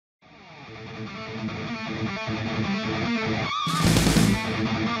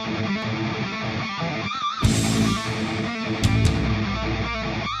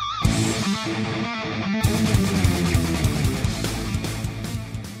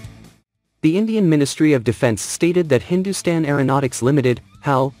The Indian Ministry of Defence stated that Hindustan Aeronautics Limited,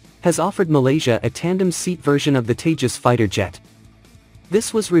 HAL, has offered Malaysia a tandem-seat version of the Tejas fighter jet.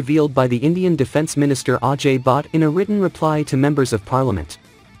 This was revealed by the Indian Defence Minister Ajay Bhatt in a written reply to members of Parliament.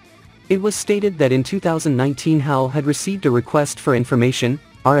 It was stated that in 2019 HAL had received a request for information,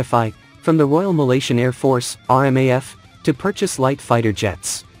 RFI, from the Royal Malaysian Air Force, RMAF, to purchase light fighter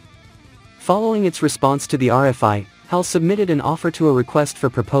jets. Following its response to the RFI, HAL submitted an offer to a request for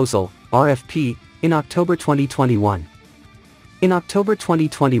proposal, RFP, in October 2021. In October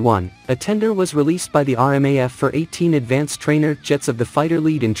 2021, a tender was released by the RMAF for 18 advanced trainer jets of the Fighter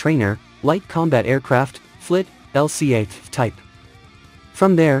Lead-in-Trainer, Light Combat Aircraft, FLIT, LCA type.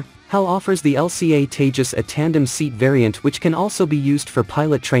 From there, HAL offers the LCA Tejas, a tandem seat variant which can also be used for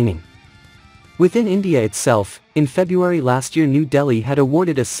pilot training. Within India itself, in February last year New Delhi had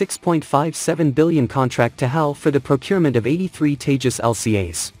awarded a 6.57 billion contract to HAL for the procurement of 83 Tejas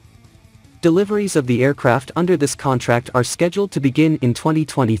LCAs. Deliveries of the aircraft under this contract are scheduled to begin in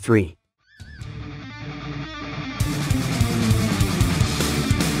 2023.